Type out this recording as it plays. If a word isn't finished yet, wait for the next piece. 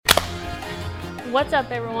What's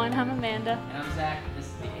up, everyone? I'm Amanda. And I'm Zach, and this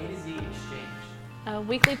is the A to Z Exchange. A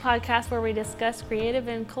weekly podcast where we discuss creative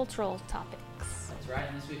and cultural topics. That's right,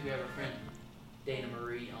 and this week we have our friend Dana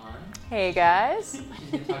Marie on. Hey guys.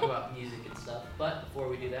 She's going to talk about music and stuff, but before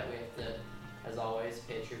we do that, we have to, as always,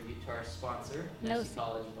 pay a tribute to our sponsor, Nessie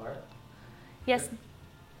College of Art. Yes.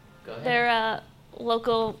 Go ahead. They're a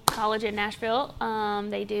local college in Nashville.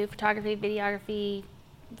 They do photography, videography,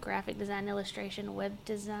 graphic design, illustration, web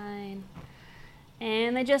design,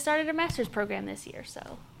 and they just started a master's program this year.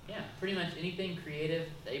 So yeah, pretty much anything creative,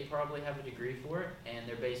 they probably have a degree for it, and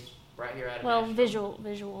they're based right here out of well, Nashville.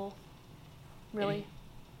 visual, really.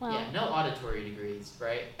 Well, yeah, no auditory degrees,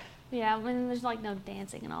 right? yeah. I mean, there's like no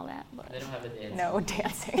dancing and all that, but They don't have a dance. No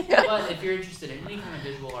dancing. But if you're interested in any kind of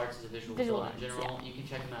visual arts as a visual consultant in arts, general, you can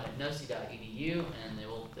check them out at nosy.edu, and they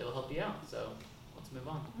will help you out. So let's move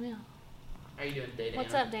on. yeah. How are you doing today, Dana?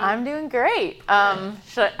 What's up, Dan? I'm doing great.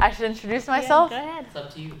 I should introduce myself? Yeah, go ahead. It's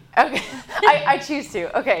up to you. Okay. I choose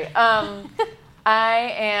to. Okay.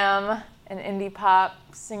 I am an indie pop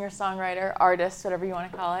singer-songwriter, artist, whatever you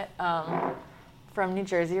want to call it, from New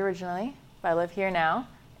Jersey originally, but I live here now,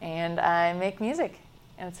 and I make music,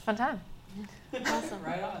 and it's a fun time. Awesome.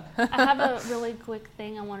 Right on. I have a really quick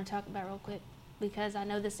thing I want to talk about real quick because I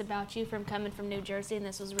know this about you from coming from New Jersey, and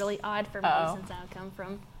this was really odd for me since I come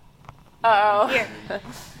from here.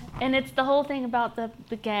 And it's the whole thing about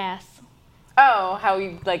the gas. Oh, how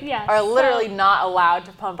we are literally not allowed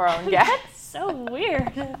to pump our own gas. That's so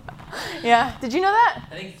weird. Yeah. Did you know that?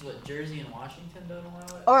 I think it's what, Jersey and Washington don't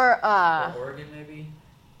allow it? Or Oregon, maybe?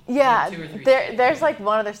 yeah, Like 2 or 3 states. there's like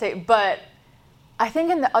one other state, but I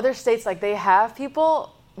think in the other states, like they have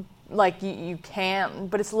people, like you can't,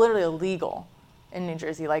 but it's literally illegal in New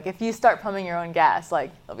Jersey. Like if you start pumping your own gas,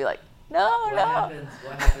 like they'll be like, no. What happens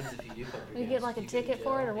if you do pump your You gas? get like a Do go ticket to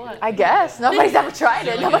for jail? it or what? I guess nobody's ever tried Is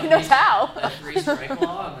there it. like Nobody knows how. A 3-strike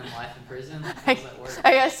law and then life in prison? How does that work?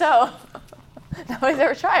 I guess so. Nobody's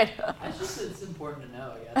ever tried. It's important to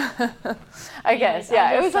know, I guess. I guess, I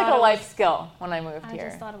yeah. It just was like thought a it life was- skill when I moved I here.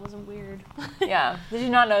 just thought it was weird. Yeah. Did you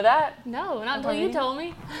not know that? No, not until you told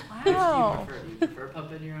me. Wow. Do you prefer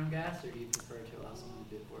pumping your own gas, or do you prefer to allow someone to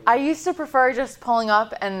do it for you? I used to prefer just pulling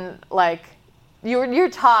up and like you're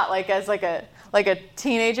taught like as like a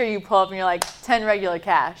teenager, you pull up and you're like 10 regular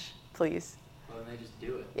cash, please. Well, then they just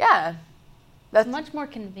do it. Yeah. It's much more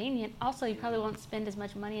convenient. Also, you probably won't spend as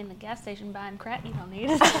much money in the gas station buying crap you don't need.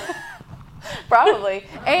 Probably.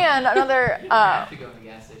 And another You don't have to go to the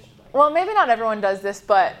gas station. well, maybe not everyone does this,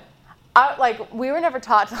 but we were never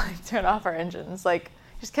taught to like turn off our engines. Like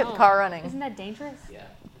just keep the car running. Isn't that dangerous? Yeah.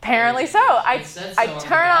 Apparently so. It said so I on the turn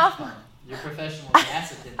gas off pump. Your professional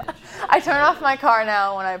gas attendant. I turn off my car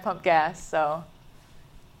now when I pump gas, so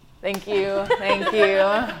thank you.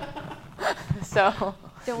 So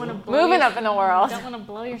Don't want to blow moving up in the world. Don't want to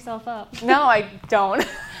blow yourself up. No, I don't.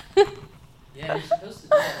 Yeah, you're supposed to do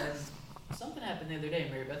that. And something happened the other day.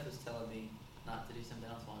 Mary Beth was telling me not to do something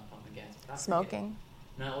else while I'm pumping gas. But I forget. Smoking.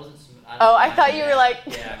 No, it wasn't smoking. Oh, I thought you were like.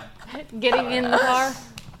 Yeah. Getting in the car.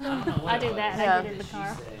 I don't know what I it do was. that. Yeah. I get in the What did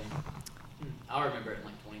car. she say? I'll remember it in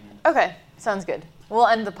like 20 minutes. Okay, sounds good. We'll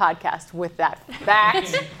end the podcast with that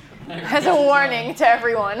fact as a warning to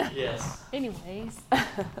everyone. Yes. Anyways,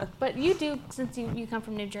 but you do, since you come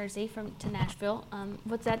from New Jersey to Nashville,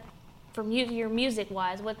 what's that, from your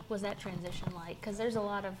music-wise, what was that transition like? Because there's a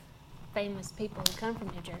lot of famous people who come from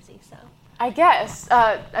New Jersey, so. I guess.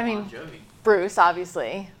 I mean, Bon Jovi. Bruce,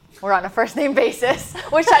 obviously. We're on a first-name basis,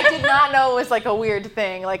 which I did not know was like a weird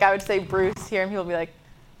thing. Like I would say Bruce here, and people would be like,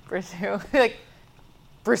 Bruce who? Like,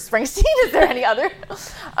 Bruce Springsteen? Is there any other?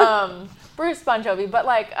 Bruce Bon Jovi. But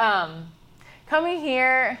like, coming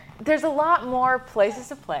here, there's a lot more places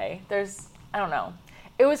to play. I don't know.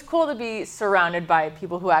 It was cool to be surrounded by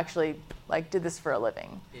people who actually like did this for a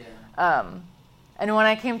living. Yeah. And when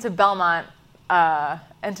I came to Belmont,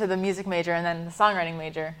 and to the music major and then the songwriting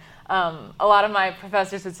major, a lot of my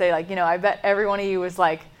professors would say, like, I bet every one of you was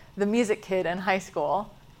like the music kid in high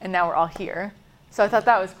school, and now we're all here. So I thought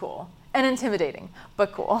that was cool and intimidating,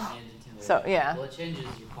 but cool. And intimidating. So yeah. Well, it changes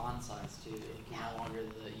your font size too. You're no longer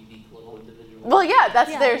the unique little individual. Well, yeah,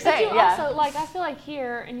 that's what they're but saying. you Yeah. also, like, I feel like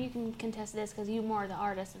here, and you can contest this because you're more the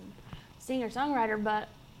artist and singer-songwriter, but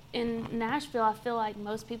in Nashville, I feel like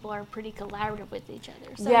most people are pretty collaborative with each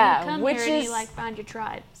other. So Yeah, you come which here and is- you, like, find your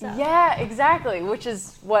tribe. So. Yeah, exactly, which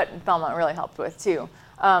is what Belmont really helped with too.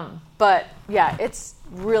 But yeah, it's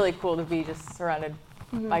really cool to be just surrounded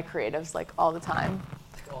by creatives like all the time.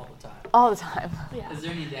 All the time. All the time. Yeah. Is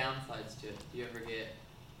there any downsides to it? Do you ever get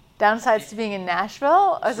Downsides to being in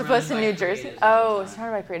Nashville as opposed to Surrounded New by Jersey? creatives all Oh, the time.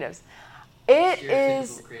 surrounded by creatives. It stereotypical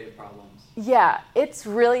is, creative problems? yeah, it's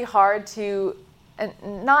really hard to and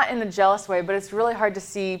not in a jealous way, but it's really hard to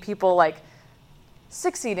see people like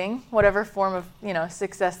succeeding, whatever form of,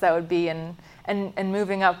 success that would be, and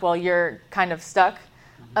moving up while you're kind of stuck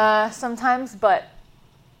sometimes. But,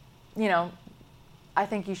 I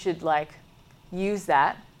think you should like use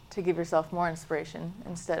that to give yourself more inspiration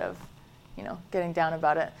instead of, getting down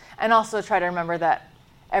about it. And also try to remember that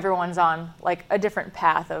everyone's on like a different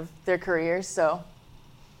path of their careers. So,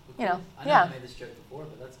 I know yeah. I made this joke before,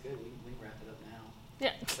 but that's good. We can wrap it up now.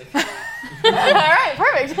 Yeah. All right,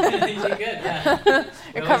 perfect. I think you're good. Yeah.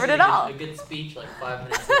 You covered it all. A good speech, like 5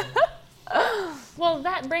 minutes in. Well,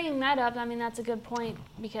 bringing that up, I mean, that's a good point,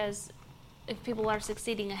 because if people are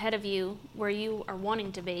succeeding ahead of you where you are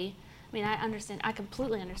wanting to be, I mean, I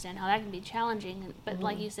completely understand how that can be challenging, but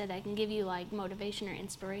like you said, that can give you like motivation or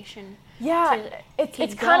inspiration. Yeah,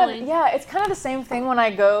 it's kind of the same thing when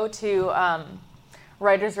I go to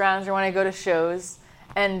writers' rounds or when I go to shows,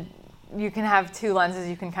 and you can have two lenses.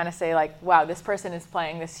 You can kind of say like, wow, this person is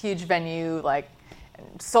playing this huge venue, like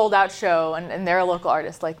sold out show, and they're a local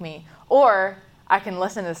artist like me. Or I can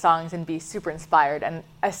listen to the songs and be super inspired, and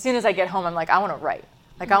as soon as I get home, I'm like, I want to write.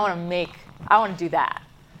 Like I want to do that.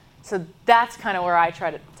 So that's kind of where I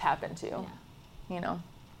try to tap into,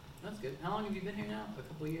 That's good. How long have you been here now? A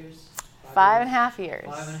couple of years? 5.5 years.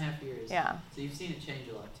 5.5 years. Yeah. So you've seen it change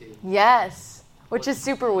a lot too. Yes, which is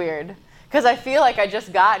super weird, because I feel like I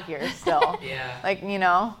just got here still. Yeah. Like,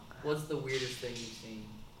 What's the weirdest thing you've seen?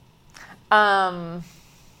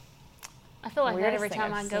 I feel like that every Weirdest thing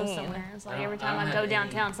time I I've go seen. somewhere. It's like I every don't time I have go any-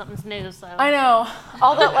 downtown, something's new. So I know.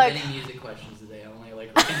 All I that don't like have any music questions today. Only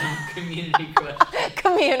like random community questions.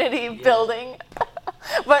 community building.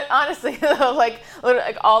 But honestly, though, like literally,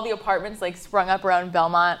 like all the apartments like sprung up around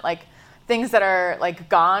Belmont, like things that are like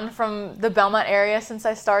gone from the Belmont area since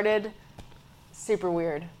I started. Super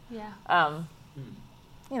weird. yeah.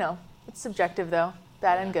 It's subjective though,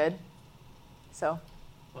 bad and good. So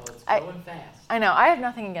Well, it's growing fast. I know. I have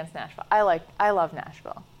nothing against Nashville. I love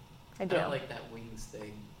Nashville. I do. I don't like that wings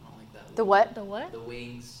thing. I don't like that. The what? The what? The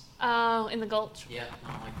wings. Oh, in the Gulch. Yeah,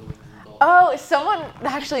 I don't like the wings in the Gulch. Oh, someone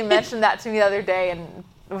actually mentioned that to me the other day, and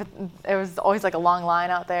it was always like a long line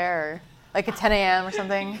out there, or like at 10 a.m. or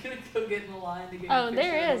something. You're gonna go get in the line to get Oh, a picture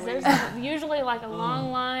there of is. the wings? There's usually like a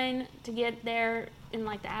long line to get there in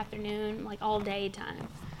like the afternoon, like all day time.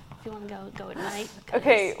 If you want to go at night. 'cause-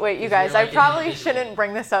 Okay, wait, you Is guys, there, I like, an probably individual- shouldn't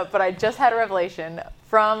bring this up, but I just had a revelation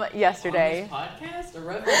from yesterday. On this podcast? A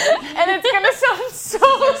revelation? And it's going to sound so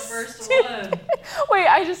This is our first stupid. one. Wait,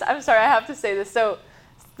 I'm sorry, I have to say this. So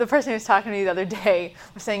the person who was talking to me the other day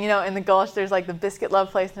was saying, in the Gulch, there's like the Biscuit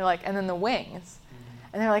Love place, and they're like, and then the wings.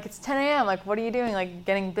 And they're like, it's 10 a.m., like, what are you doing? Like,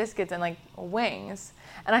 getting biscuits and like wings.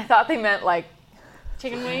 And I thought they meant like,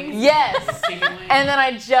 Chicken wings? yes. Chicken wings? And then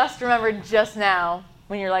I just remembered just now,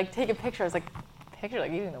 when you're like, take a picture, I was like, picture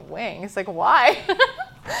like eating the wings? Like, why?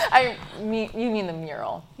 You mean the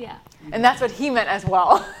mural. Yeah. And that's what he meant as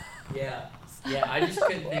well. Yeah. Yeah, I just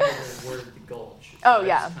couldn't think of the word the Gulch. Oh, I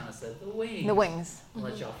yeah. just kind of said the wings. The wings. I'll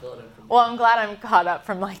let y'all fill it in from Well, I'm glad I'm caught up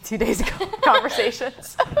from like 2 days ago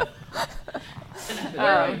conversations.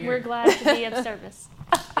 We're glad to be of service.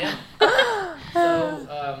 Yeah.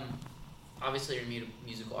 So, obviously you're a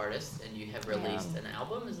musical artist, and you have released an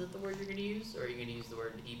album. Is that the word you're going to use? Or are you going to use the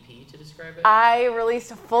word EP to describe it? I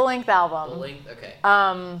released a full-length album. Full length? Okay.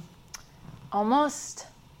 Almost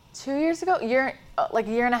 2 years ago, a year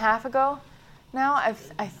and a half ago now, I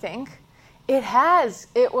think. It has.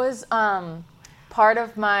 It was part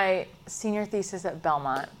of my senior thesis at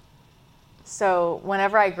Belmont. So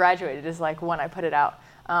whenever I graduated is like when I put it out.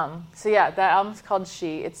 So yeah, that album's called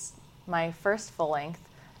She. It's my first full length,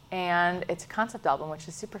 and it's a concept album, which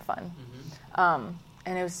is super fun. Mm-hmm.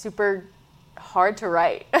 And it was super hard to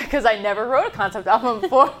write because I never wrote a concept album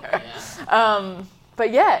before. Yeah.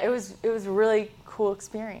 But yeah, it was a really cool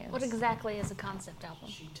experience. What exactly is a concept album?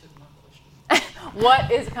 She took my question.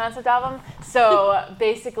 What is a concept album? So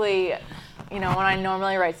basically, when I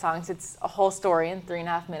normally write songs, it's a whole story in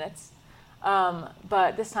 3.5 minutes.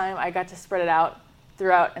 But this time I got to spread it out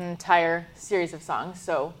throughout an entire series of songs.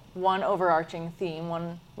 So one overarching theme,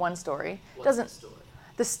 one story. What's the story?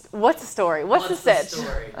 What's the story? What's the the sitch?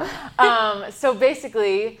 story? So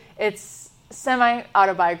basically, it's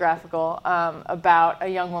semi-autobiographical about a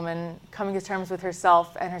young woman coming to terms with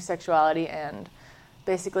herself and her sexuality, and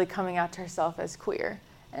basically coming out to herself as queer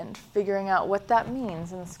and figuring out what that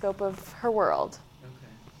means in the scope of her world.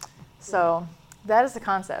 Okay. So that is the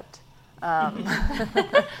concept. That's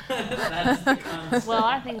the concept. Well,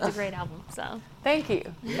 I think it's a great album, so. Thank you.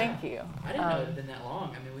 Yeah. Thank you. I didn't know it had been that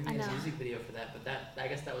long. I mean, we made I a know. music video for that, but I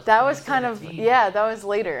guess that was. That was kind of, 2017. yeah, that was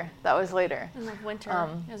later. That was later. In like winter,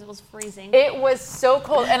 because it was freezing. It was so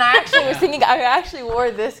cold, and I actually was Yeah. thinking, I actually wore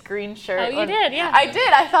this green shirt. Oh, you when- did, yeah. I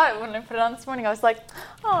did. I thought when I put it on this morning, I was like,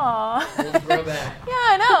 aw. We'll grow back. Yeah,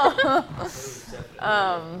 I know. It was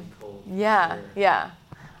definitely cold. Yeah, Sure. yeah.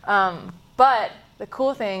 But the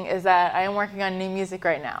cool thing is that I am working on new music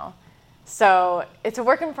right now. So it's a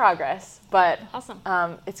work in progress, but Awesome.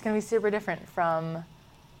 it's going to be super different from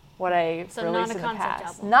what I So released not a in the concept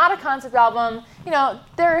past. album. Not a concept album. You know,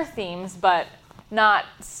 there are themes, but not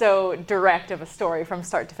so direct of a story from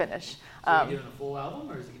start to finish. So are you doing a full album,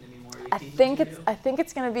 or is it going to be more EPs? I think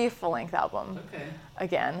it's going to be a full-length album Okay,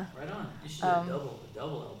 again. right on. You should do a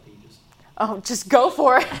double LP. Just go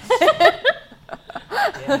for it.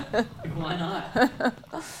 Yeah, why not?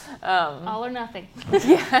 All or nothing.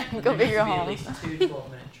 Yeah, go There big needs or to be home. at least 2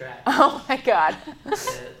 12-minute tracks. Oh my God.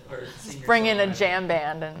 Or singer Bring in a songwriter. jam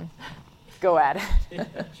band and go at it. Yeah,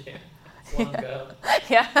 jam. Flunko.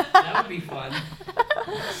 Yeah. That would be fun.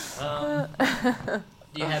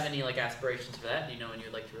 Do you have any like aspirations for that? Do you know when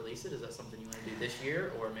you'd like to release it? Is that something you want to do this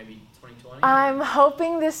year or maybe 2020? I'm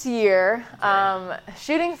hoping this year,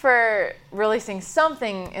 shooting for releasing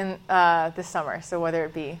something in this summer. So whether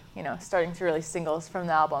it be, starting to release singles from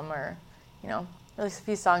the album or, release a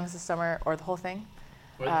few songs this summer or the whole thing.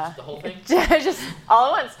 Or just the whole thing? Just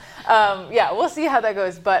all at once. Yeah, we'll see how that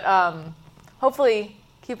goes. But hopefully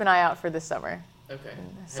keep an eye out for this summer. Okay.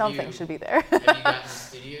 Something should be there. Have you gotten in the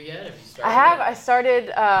studio yet? Have you started? I have. yet?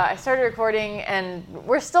 I started recording, and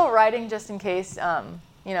we're still writing just in case,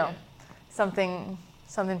 Yeah. something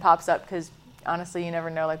pops up. Because honestly, you never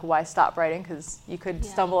know, like, why stop writing? Because you could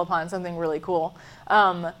Yeah. stumble upon something really cool.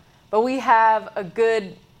 But we have a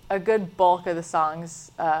good bulk of the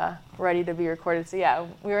songs ready to be recorded. So yeah,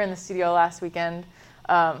 we were in the studio last weekend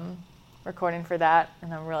recording for that,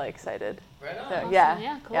 and I'm really excited. Right on. So, Awesome. yeah,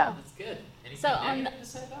 Yeah, cool. yeah. That's good. Anything So on negative to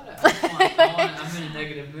say about it? I'm in a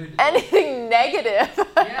negative mood. Anything negative?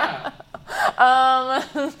 Yeah.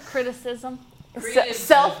 Criticism. Creative-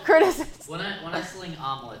 Self-criticism. When I sling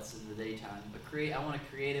omelets in the daytime, I want a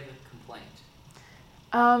creative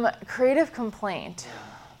complaint. Creative complaint. Yeah.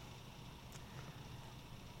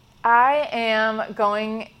 I am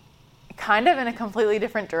going kind of in a completely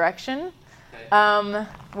different direction, Okay.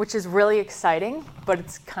 which is really exciting, but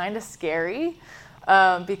it's kind of scary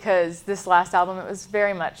because this last album, it was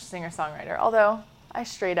very much singer-songwriter, although I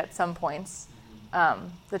strayed at some points.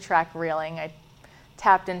 The track Reeling, I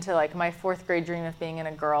tapped into like my 4th grade dream of being in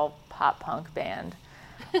a girl pop punk band.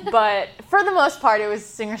 But for the most part, it was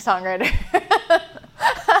singer-songwriter.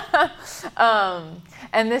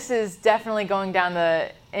 And this is definitely going down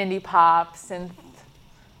the indie pop synth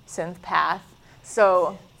path.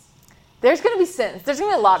 So there's going to be synths. There's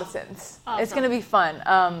going to be a lot of synths. Awesome. It's going to be fun.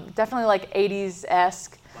 Definitely like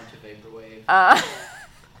 80s-esque. Bunch of vaporwave.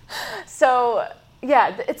 So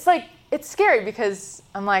yeah, it's scary because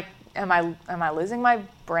I'm like, am I losing my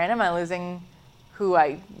brand? Am I losing who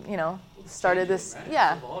I started this? Right?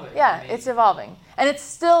 Yeah, It's evolving. yeah, I mean- it's evolving, and it's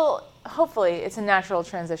still, hopefully, it's a natural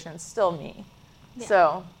transition. It's still me. Yeah.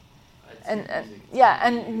 So, It's and, your and music. yeah,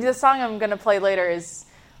 and the song I'm gonna play later is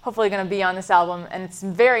hopefully gonna be on this album, and it's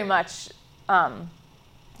very much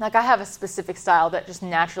like I have a specific style that just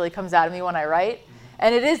naturally comes out of me when I write,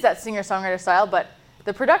 and it is that singer-songwriter style, but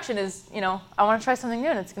the production is, I want to try something new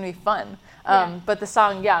and it's going to be fun. Yeah. But the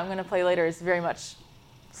song, I'm going to play later is very much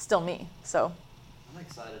still me. So I'm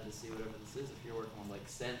excited to see whatever this is. If you're working with like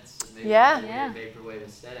synths and maybe Yeah. like a Yeah. weird vaporwave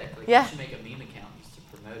aesthetic, like Yeah. you should make a meme account just to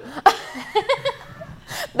promote it.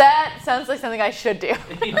 that sounds like something I should do.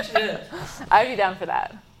 You should. I'd be down for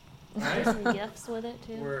that. Right? Some gifs with it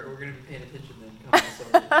too. We're gonna be paying attention then. Coming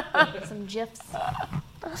this summer. Some gifs.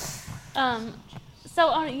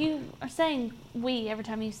 So you are saying we every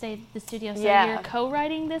time you say the studio. So Yeah. you're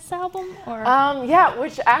co-writing this album, or Yeah,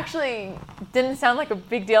 which actually didn't sound like a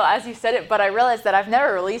big deal as you said it, but I realized that I've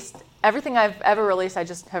never released, everything I've ever released, I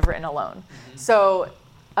just have written alone. So,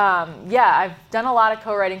 I've done a lot of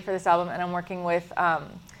co-writing for this album, and I'm working with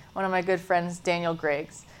one of my good friends, Daniel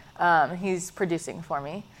Griggs. He's producing for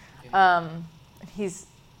me. He's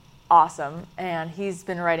awesome, and he's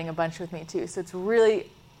been writing a bunch with me too. So it's really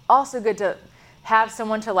also good to have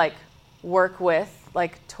someone to like work with,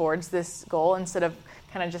 like towards this goal, instead of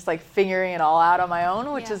kind of just like figuring it all out on my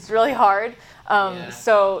own, which Yeah. is really hard. Yeah.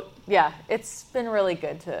 So yeah, it's been really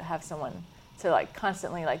good to have someone to like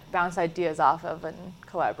constantly like bounce ideas off of and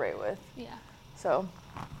collaborate with. yeah, So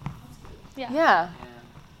yeah. yeah,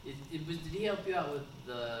 Did he help you out with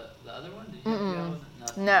the other one? Did he help you out with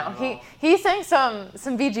nothing? No, he sang some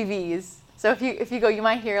BGVs. So if you go, you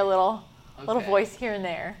might hear a little voice here and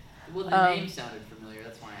there. Well, the name sounded familiar.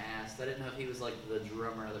 That's why I asked. I didn't know if he was like the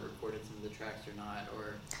drummer that recorded some of the tracks or not,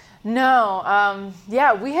 or. No,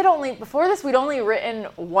 yeah, before this we'd only written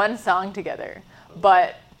one song together,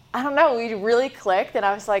 but I don't know, we really clicked, and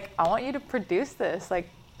I was like, I want you to produce this, like,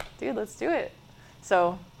 dude, let's do it.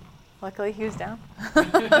 So, luckily he was down.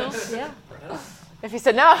 Yeah. If he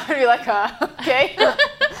said no, I'd be like, okay,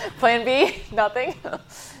 plan B, nothing.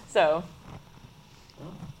 So,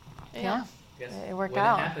 yeah, it worked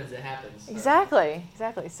out. When it happens, it happens. So.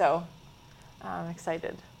 Exactly. So, I'm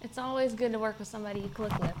excited. It's always good to work with somebody you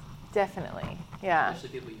click with. Definitely, yeah.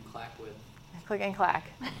 Especially people you clack with. Click and clack.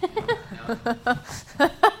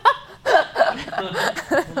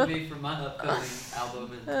 It'll be for my upcoming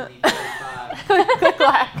album in 2035. Click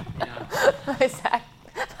clack. Yeah.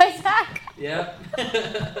 My Zach. Yep.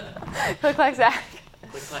 Click clack Zach.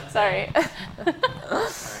 Click clack Zach. Sorry.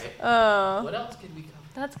 All right. What else could we cover?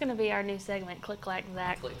 That's gonna be our new segment, Click Clack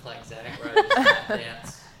Zach. Click clack Zach, where I just tap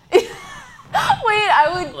dance. Wait, I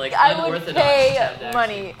would pay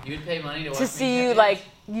money. You would pay money to watch to me see you dance? like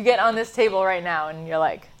you get on this table right now and you're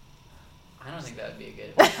like. I don't think that would be a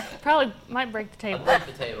good idea. Probably might break the I'll table. break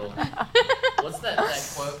the table. What's that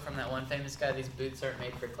quote from that one famous guy? These boots aren't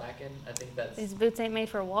made for clacking. I think that's. These boots ain't made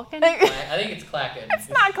for walking. I think it's clacking. It's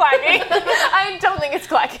not clacking. I don't think it's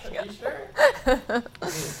clacking. Are you sure? I think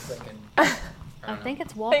it's clicking. I think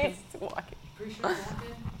it's I walking. think it's walking. Pretty sure it's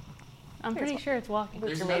walking. I'm pretty sure it's walking. Boots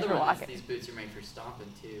There's are made another for one. walking. These boots are made for stomping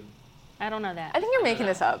too. I don't know that. I think you're making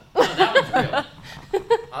this up. No, that one's real.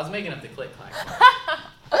 I was making up the click clack.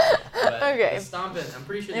 But Okay. the stomping. I'm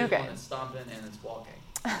pretty sure there's Okay. one that's stomping and it's walking.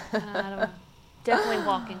 I don't know. Definitely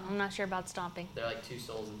walking. I'm not sure about stomping. They're like two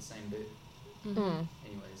soles in the same boot. Mm.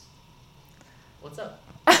 Anyways, what's up?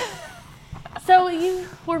 So you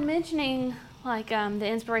were mentioning like the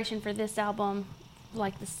inspiration for this album,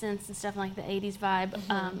 like the synths and stuff, like the 80s vibe.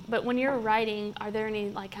 But when you're writing, are there any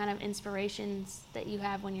like kind of inspirations that you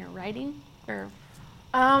have when you're writing? Or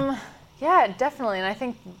Yeah, definitely, and I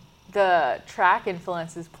think the track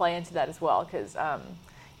influences play into that as well, because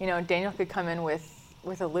Daniel could come in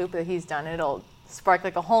with a loop that he's done, and it'll spark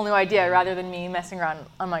like a whole new idea rather than me messing around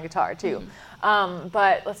on my guitar too.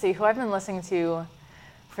 But let's see, who I've been listening to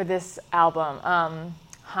for this album.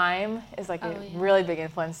 Haim is like a really big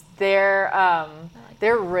influence. Their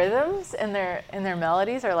rhythms and their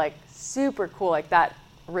melodies are like super cool, like that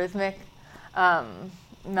rhythmic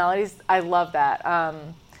melodies. I love that.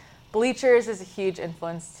 Bleachers is a huge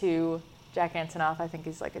influence to Jack Antonoff. I think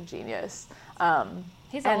he's like a genius.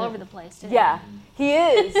 he's all over the place too. Yeah, he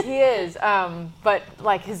is. But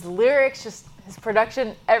like his lyrics, just his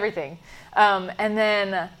production, everything. And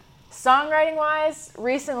then songwriting wise,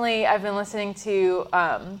 recently I've been listening to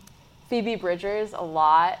Phoebe Bridgers a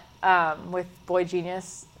lot with Boy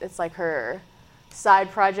Genius. It's like her side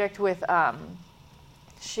project with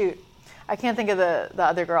I can't think of the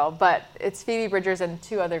other girl, but it's Phoebe Bridgers and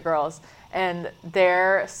two other girls, and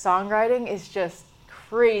their songwriting is just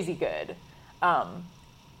crazy good.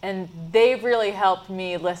 And they've really helped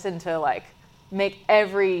me listen to like make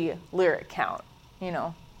every lyric count, you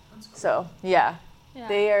know. That's cool. So yeah,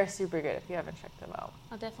 they are super good if you haven't checked them out.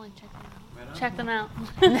 I'll definitely check them out. Right on. Check them out.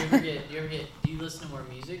 Do you listen to more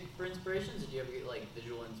music for inspirations, or do you ever get like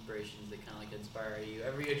visual inspirations that kind of like inspire you?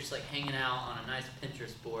 Ever you're just like hanging out on a nice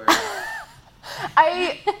Pinterest board,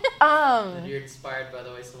 and you're inspired by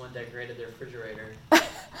the way someone decorated their refrigerator?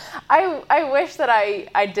 I wish that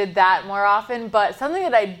I did that more often, but something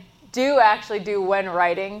that I do actually do when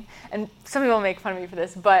writing, and some people make fun of me for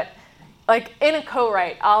this, but like in a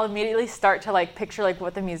co-write, I'll immediately start to like picture like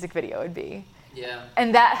what the music video would be. Yeah.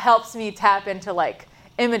 And that helps me tap into like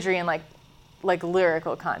imagery and like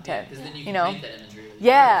lyrical content. Because then you you can know? paint that imagery with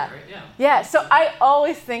Yeah. your words, right? Yeah, so I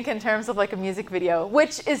always think in terms of like a music video,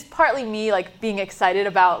 which is partly me like being excited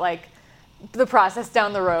about like the process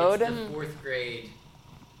down the road. It's the fourth grade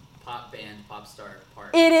pop star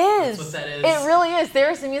part. It is. That's what that is. It really is.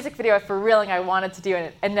 There's a music video for Reeling I wanted to do,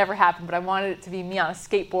 and it never happened, but I wanted it to be me on a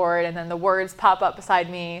skateboard, and then the words pop up beside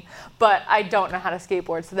me, but I don't know how to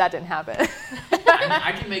skateboard, so that didn't happen.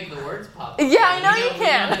 I can make the words pop up. Yeah, I know you We know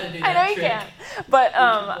can. how to do I that know you trick. can. But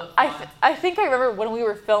font. I think I remember when we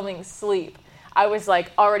were filming Sleep, I was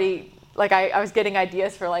like already, like I was getting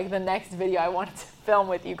ideas for like the next video I wanted to film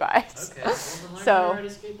with you guys. Okay, well then learn So- how to ride a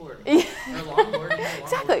skateboard. Or longboard.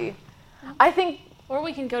 Exactly. I think, Or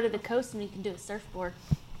we can go to the coast and you can do a surfboard.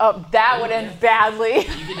 that would end badly. You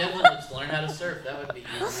could definitely just learn how to surf. That would be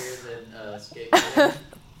easier than skateboarding.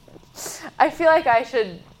 I feel like I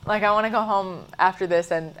should Like I want to go home after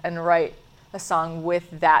this and write a song with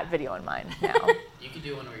that video in mind now. You could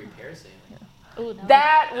do one where you're parasailing. Ooh, no.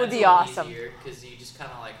 That would be awesome. Because you just kind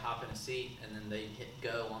of like hop in a seat and then they hit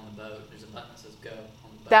go on the boat. There's a button that says go on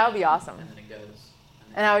the boat. That would be awesome. And then it goes.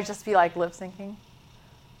 And I would just be like lip syncing.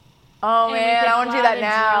 Oh And we man, could I want to do fly that the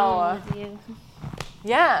now. drone with you.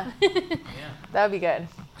 Yeah, Yeah. that would be good.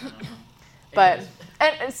 I don't know. But Anyways,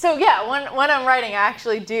 and so yeah, when I'm writing, I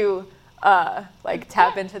actually do like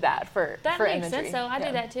tap into that for That for makes imagery. sense. So I Yeah.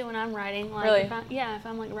 do that too when I'm writing. Like Really? if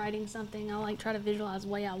I'm like writing something, I'll like try to visualize the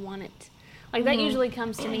way I want it. Like that usually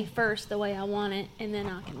comes to me first, the way I want it, and then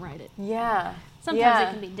I can write it. Yeah. Sometimes Yeah.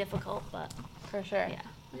 it can be difficult, but For sure. yeah.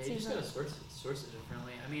 yeah, you just gotta source it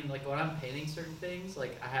differently. I mean, like when I'm painting certain things,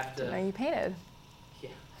 like I have Now to. you painted. Yeah.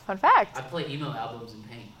 Fun fact. I play emo albums in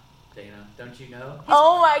paint. Dana, don't you know?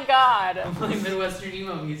 Oh my god. I'm playing Midwestern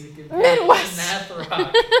emo music in Midwest- math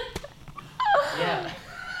rock. Yeah.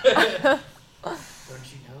 Don't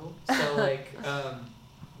you know? So like,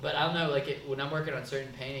 but I don't know. Like when I'm working on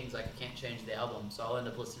certain paintings, like I can't change the album, so I'll end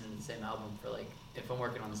up listening to the same album for like if I'm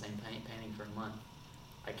working on the same painting for a month.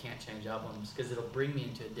 I can't change albums because it'll bring me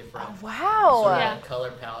into a different Oh, wow. sort of Yeah. like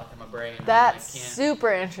color palette in my brain. and That's I can't.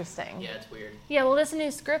 super interesting. Yeah, it's weird. Yeah, well, this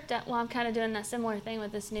new script, well, I'm kind of doing that similar thing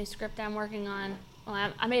with this new script I'm working on.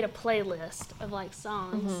 Well, I made a playlist of like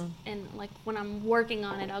songs, and like when I'm working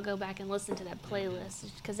on it, I'll go back and listen to that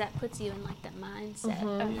playlist because that puts you in like that mindset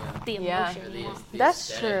of Yeah. the Yeah. emotion you want. The That's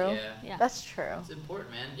aesthetic, true. Yeah. Yeah. That's true. It's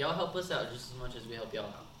important, man. Y'all help us out just as much as we help y'all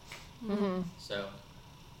out. Mm-hmm. So.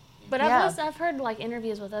 But Yeah. I've heard like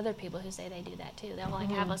interviews with other people who say they do that too. They'll like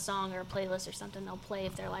have a song or a playlist or something they'll play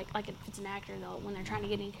if they're like if it's an actor, they'll when they're trying to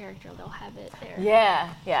get in character, they'll have it there.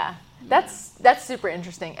 Yeah, yeah. That's super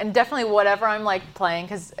interesting, and definitely whatever I'm like playing,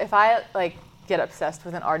 because if I like get obsessed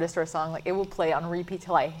with an artist or a song, like it will play on repeat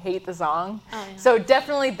till I hate the song. Oh, yeah. So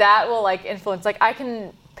definitely that will like influence. Like I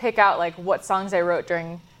can pick out like what songs I wrote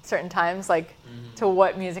during certain times, like to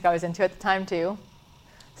what music I was into at the time too.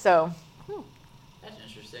 So That's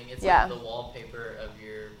interesting. It's Yeah. like the wallpaper of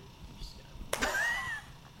your.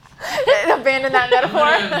 abandon that I'm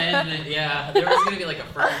gonna metaphor. abandon it. Yeah, there was gonna be like a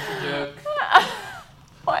furniture joke.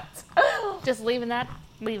 What? Just leaving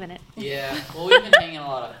it. Yeah. Well, we've been hanging a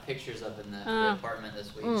lot of pictures up in the apartment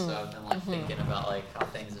this week, so I've been like thinking about like how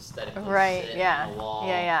things aesthetically Right, sit yeah. on the wall,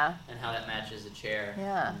 Yeah. and how that matches a chair.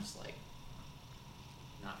 Yeah. I'm just like,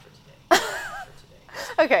 not for today. Not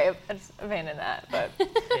for today. Okay, I just abandon that. But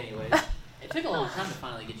Anyways, it took a long time to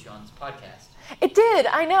finally get you on this podcast. it did.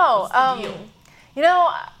 I know. What's the deal? You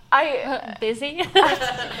know, I Busy.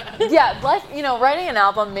 yeah, life. You know, writing an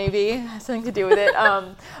album maybe has something to do with it.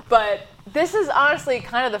 But this is honestly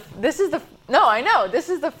kind of this is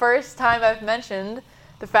the first time I've mentioned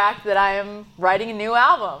the fact that I am writing a new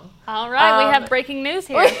album. All right, we have breaking news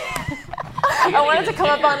here. I wanted to come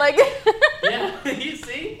up on like Yeah, you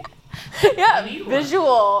see? yeah, I need one.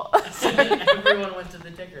 visual. Everyone went to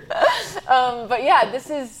the ticker. But yeah, this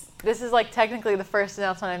is like technically the first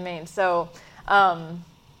announcement I've made. So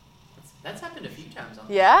That's happened a few times on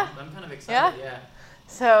Yeah? this. I'm kind of excited. Yeah.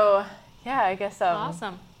 so yeah, I guess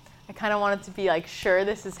Awesome. I kind of wanted to be like sure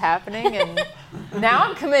this is happening, and now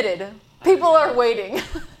I'm committed. People are waiting.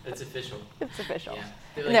 It's official. It's official. Yeah.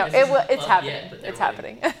 They're like, No, this it isn't will. It's up happening. yet, but they're It's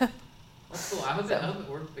waiting. happening. That's cool. I hope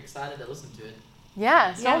we're excited to listen to it.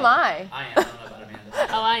 Yeah, so Yeah. am I. I am. I don't know about Amanda.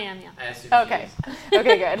 Oh, I am, yeah. I assume Okay. she is.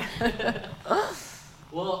 Okay, good.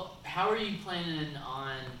 Well, how are you planning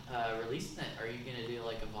on releasing it? Are you gonna do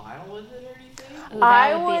like a vinyl with it or anything? Ooh, that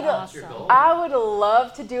I would be would- What's your awesome. goal? I would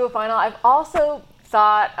love to do a vinyl. I've also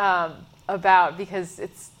thought about, because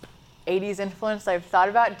it's 80s influence, I've thought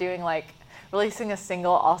about doing like releasing a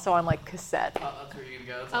single also on like cassette. Oh, that's where you're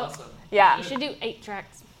gonna go. That's Oh. awesome. Yeah. You should do 8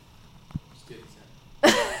 tracks. Just do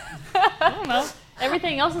it. I don't know.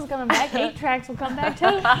 Everything else is coming back. 8 tracks will come back too.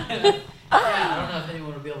 Yeah, I don't know if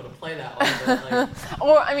anyone will be able to play that one, but like,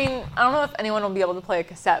 Or, I mean, I don't know if anyone will be able to play a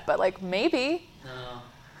cassette, but like maybe. no,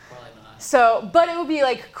 probably not. So, but it would be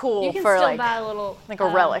like cool You can for still like buy a little a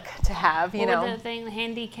relic to have, you what know. was the thing, the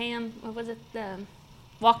handy cam? What was it? The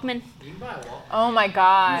Walkman. You can buy a wall. Oh my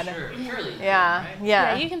God. Sure, surely. you can, Yeah, right?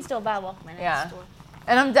 yeah. You can still buy a Walkman Yeah. at the store.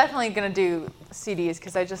 And I'm definitely gonna do CDs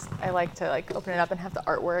because I like to like open it up and have the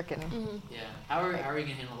artwork and. Yeah. How are you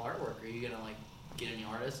gonna handle the artwork? Are you gonna like get any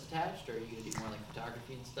artists attached, or are you gonna do more like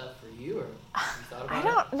photography and stuff for you, or have you thought about I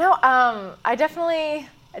don't know. I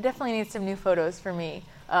definitely need some new photos for me.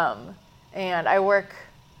 And I work.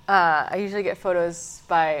 I usually get photos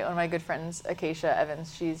by one of my good friends, Acacia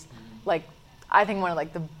Evans. She's like, I think one of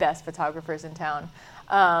like the best photographers in town.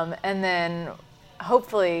 And then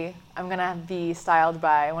hopefully I'm gonna be styled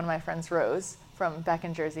by one of my friends, Rose, from back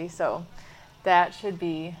in Jersey. So that should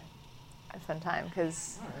be a fun time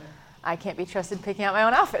because I can't be trusted picking out my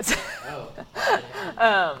own outfits.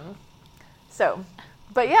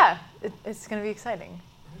 But yeah, it's going to be exciting.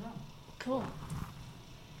 Cool.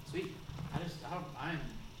 Sweet. I'm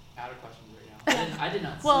out of questions right now. I did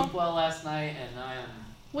not sleep well last night, and I am.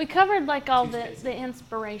 We covered like all the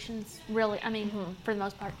inspirations, really. I mean, for the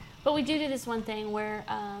most part. But we do this one thing where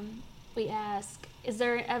we ask, is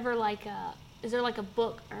there like a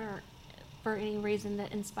book or for any reason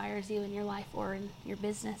that inspires you in your life or in your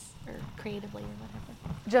business or creatively or whatever?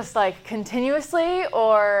 Just like continuously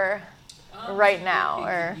or right now,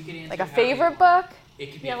 or like a favorite book?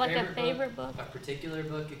 It could be a favorite book. A particular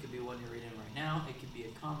book. It could be one you're reading right now. It could be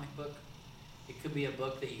a comic book. It could be a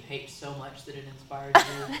book that you hate so much that it inspires you.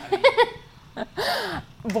 I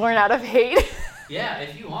mean, born out of hate. Yeah,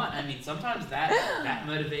 if you want. I mean, sometimes that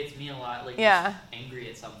motivates me a lot. Like, just angry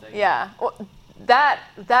at something. Yeah, well, that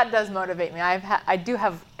does motivate me. I do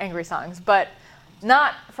have angry songs, but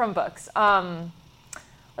not from books.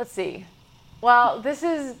 Let's see. Well, this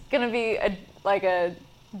is gonna be a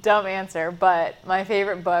dumb answer, but my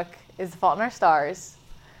favorite book is The Fault in Our Stars.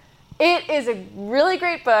 It is a really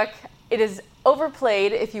great book. It is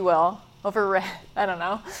overplayed, if you will, overread. I don't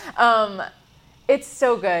know. It's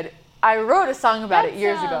so good. I wrote a song about it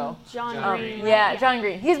years ago. John Green. Yeah, John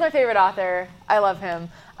Green. He's my favorite author. I love him.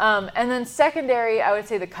 And then secondary, I would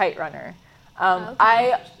say The Kite Runner.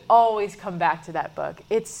 I always come back to that book.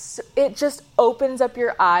 It just opens up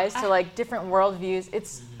your eyes to like different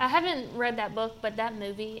worldviews. I haven't read that book, but that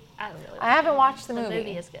movie, I haven't watched the movie. The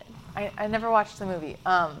movie is good. I never watched the movie.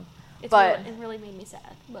 It really made me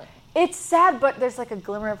sad. But it's sad, but there's like a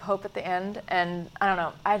glimmer of hope at the end, and I don't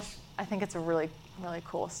know. I think it's a really, really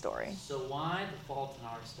cool story. So why The Fault in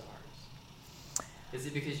Our Stars? Is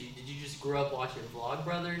it because did you just grow up watching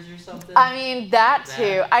Vlogbrothers or something? I mean, that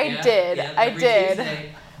too. I did. I did.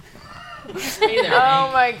 Hey there, oh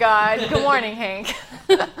Hank. my God. Good morning, Hank.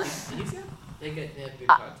 They have good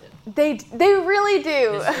content. They really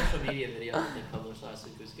do. His social media video that they published last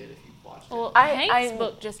week was good if you watched it. Well, Hank's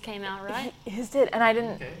book just came out, right? His did, and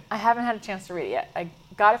I haven't had a chance to read it yet. I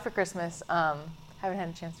got it for Christmas. Haven't had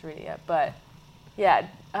a chance to read it yet, but yeah.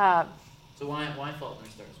 So why Fault in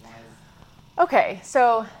Our Stars? Okay,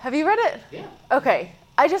 so have you read it? Yeah. Okay,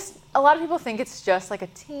 a lot of people think it's just like a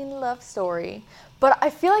teen love story, but I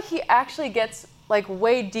feel like he actually gets like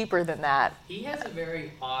way deeper than that. He has a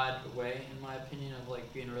very odd way, in my opinion, of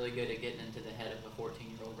like being really good at getting into the head of a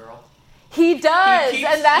 14-year-old girl. He does,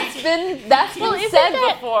 and that's been said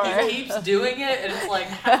before. He keeps doing it, and it's like.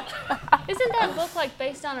 Isn't that book like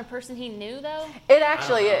based on a person he knew though? It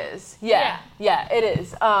actually is. Yeah, it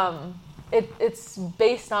is. It's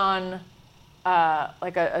based on.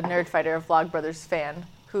 Like a Nerd Fighter, a Vlogbrothers fan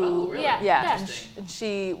who, really? and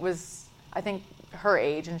she was, I think, her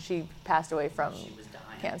age, and she passed away from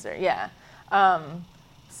cancer. Yeah.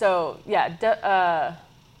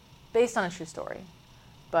 Based on a true story,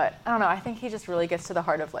 but I don't know. I think he just really gets to the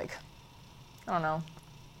heart of like, I don't know,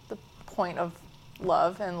 the point of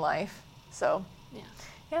love and life. So,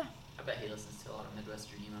 yeah. I bet he listens to a lot of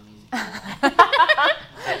Midwestern emo music.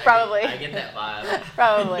 Probably. I get that vibe.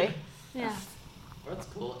 Probably. Yeah. Well, that's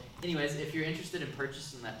cool. Anyways, if you're interested in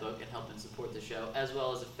purchasing that book and helping support the show, as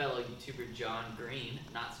well as a fellow YouTuber, John Green,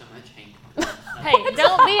 not so much Hank. Hey,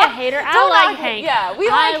 don't be a hater. I like Hank. Yeah,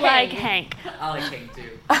 I like Hank. I like Hank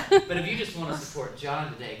too. But if you just want to support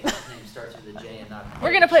John today, because his name starts with a J and not a H.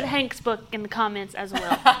 We're going to put Hank's book in the comments as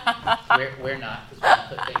well. We're not, because we're going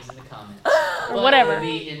to put things in the comments. Or whatever. It'll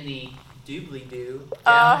be in the doobly-doo.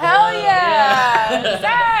 Oh, hell yeah!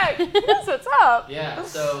 Zach! That's what's up. Yeah,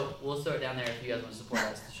 so we'll start down there if you guys want to support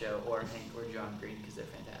us, the show, or Hank or John Green, because they're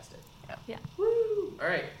fantastic. Yeah. Woo! All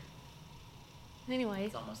right. Anyways.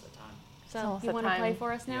 It's almost that time. So, you want to play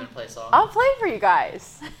for us now? You want to play a song? I'll play for you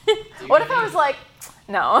guys. What if I was like,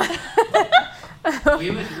 no?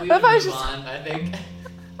 we would move on, I think.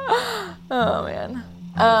 Oh, man.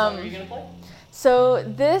 What song are you going to play? So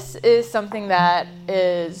this is something that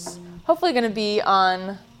is hopefully going to be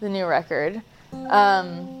on the new record.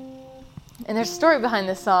 And there's a story behind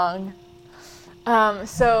this song.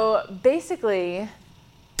 So basically,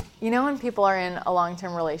 you know when people are in a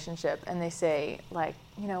long-term relationship and they say, like,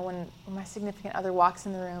 you know, when my significant other walks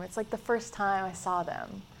in the room, it's like the first time I saw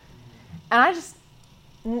them. And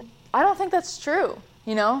I don't think that's true,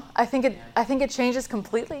 you know? I think it changes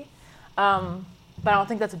completely. But I don't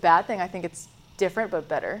think that's a bad thing. I think it's different but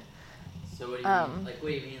better. So what do you mean? Like, what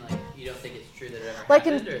do you mean? Like, you don't think it's true that it ever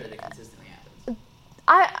happened, or that it consistently happens?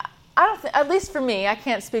 I don't think, at least for me, I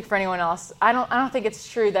can't speak for anyone else. I don't think it's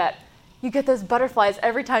true that you get those butterflies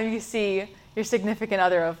every time you see your significant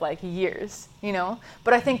other of like years, you know?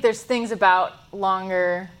 But I think there's things about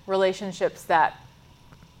longer relationships that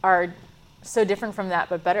are so different from that,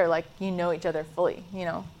 but better, like you know each other fully, you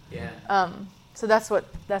know? Yeah. So that's what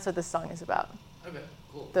this song is about. Okay,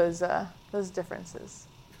 cool. Those differences.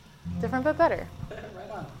 Different but better.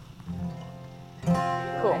 Right on.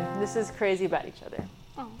 Cool. This is Crazy About Each Other.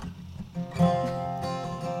 Oh.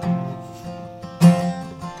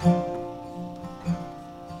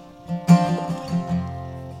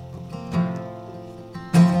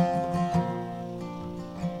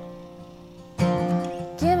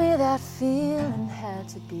 Give me that feeling had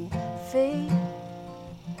to be fake.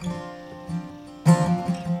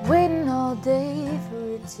 Waiting all day for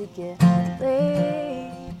it to get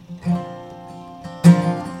late.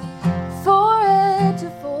 Forehead to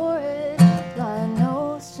forehead, lying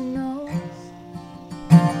nose to nose.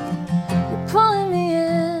 You're pulling me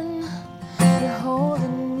in, you're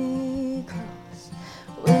holding me close.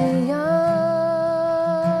 We're young.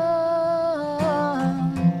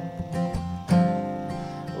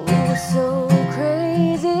 We were so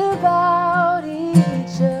crazy about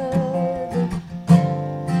each other.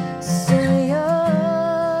 So young.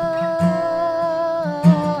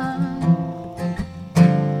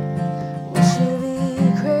 We should be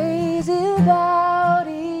crazy about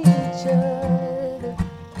each other,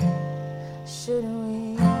 shouldn't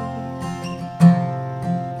we?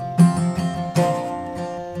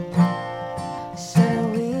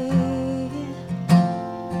 Shouldn't we?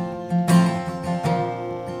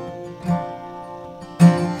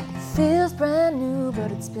 Feels brand new,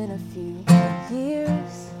 but it's been a few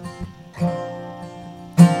years.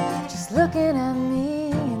 Just looking at me,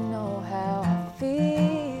 you know how I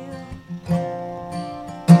feel.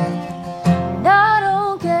 And I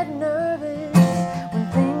don't get nervous when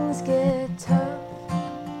things get tough,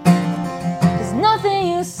 'cause nothing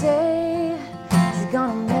you say is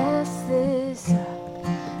gonna mess this up.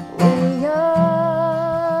 We're young.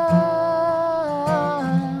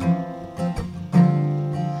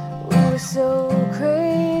 We were so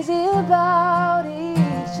crazy about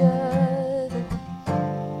each other.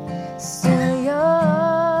 Still young.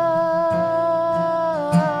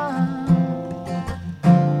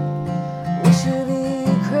 We should be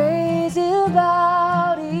crazy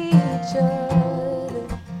about each other,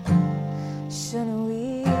 shouldn't we?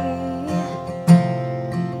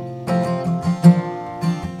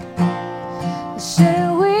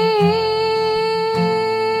 Shouldn't we?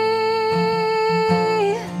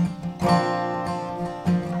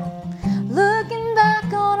 Looking back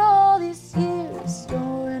on all these years,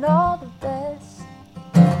 you're all the best.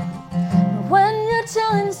 But when you're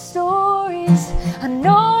telling stories, I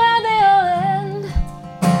know where they all end.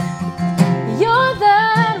 You're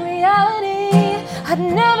that reality I'd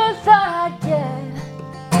never thought I'd get.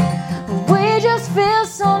 We just feel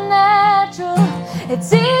so natural,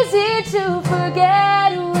 it's easy to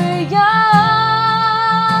forget we're young.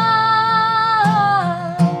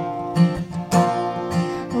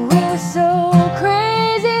 We were so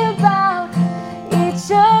crazy about each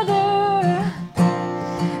other,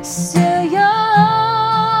 still young.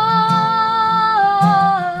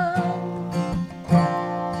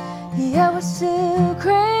 Yeah, we're still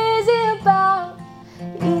crazy about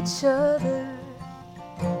each other.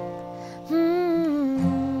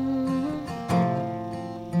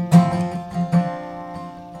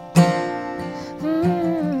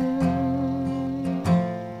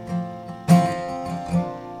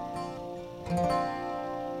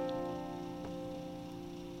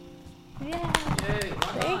 Yeah. Yay,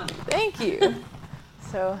 rock on. Thank you.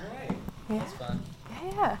 So, Alright. yeah. That's fun.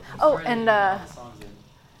 Yeah. Oh, Sorry and that you put all the songs in.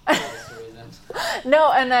 All the stories in.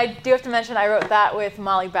 no, and I do have to mention I wrote that with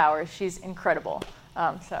Molly Bowers. She's incredible. So,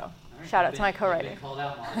 Alright, shout out you've to my been- co-writer. you've been called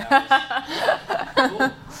out, Molly Bowers. Cool.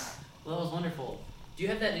 Well, that was wonderful. Do you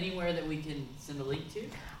have that anywhere that we can send a link to?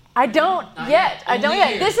 I don't Not yet. I don't Only yet.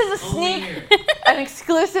 here. This is a Only sneak, here. an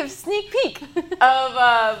exclusive sneak peek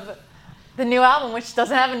of the new album, which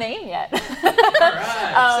doesn't have a name yet.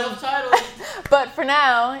 Alright, self-titled. But for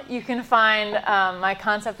now, you can find my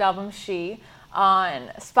concept album, She, on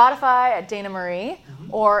Spotify at Dana Marie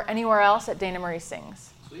or anywhere else at Dana Marie Sings.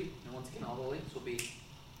 Sweet. And once again, all the links will be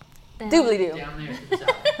Doobly-doo. down there to the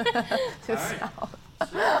south. To Alright. south.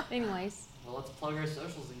 Sweet. Anyways. Well, let's plug our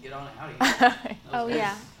socials and get on it out of here. Oh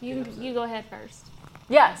yeah. You go ahead first.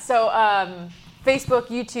 Yeah, so Facebook,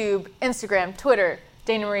 YouTube, Instagram, Twitter,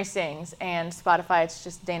 Dana Marie Sings, and Spotify, it's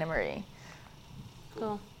just Dana Marie.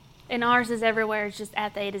 Cool. And ours is everywhere. It's just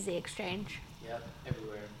at the A to Z Exchange. Yep,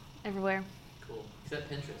 everywhere. Everywhere. Cool. Except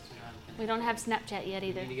Pinterest. We don't have Snapchat yet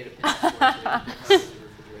either. We need to get a Pinterest board so we can post the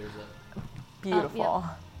refrigerators up. Beautiful.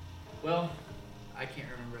 yep. Well, I can't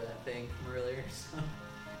remember that thing from earlier. So.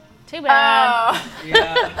 Too bad. Oh.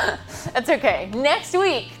 Yeah. That's okay. Next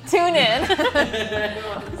week, tune in. All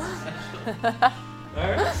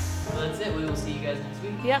right. Well, that's it. We will see you guys next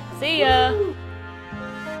week. Yep. See ya.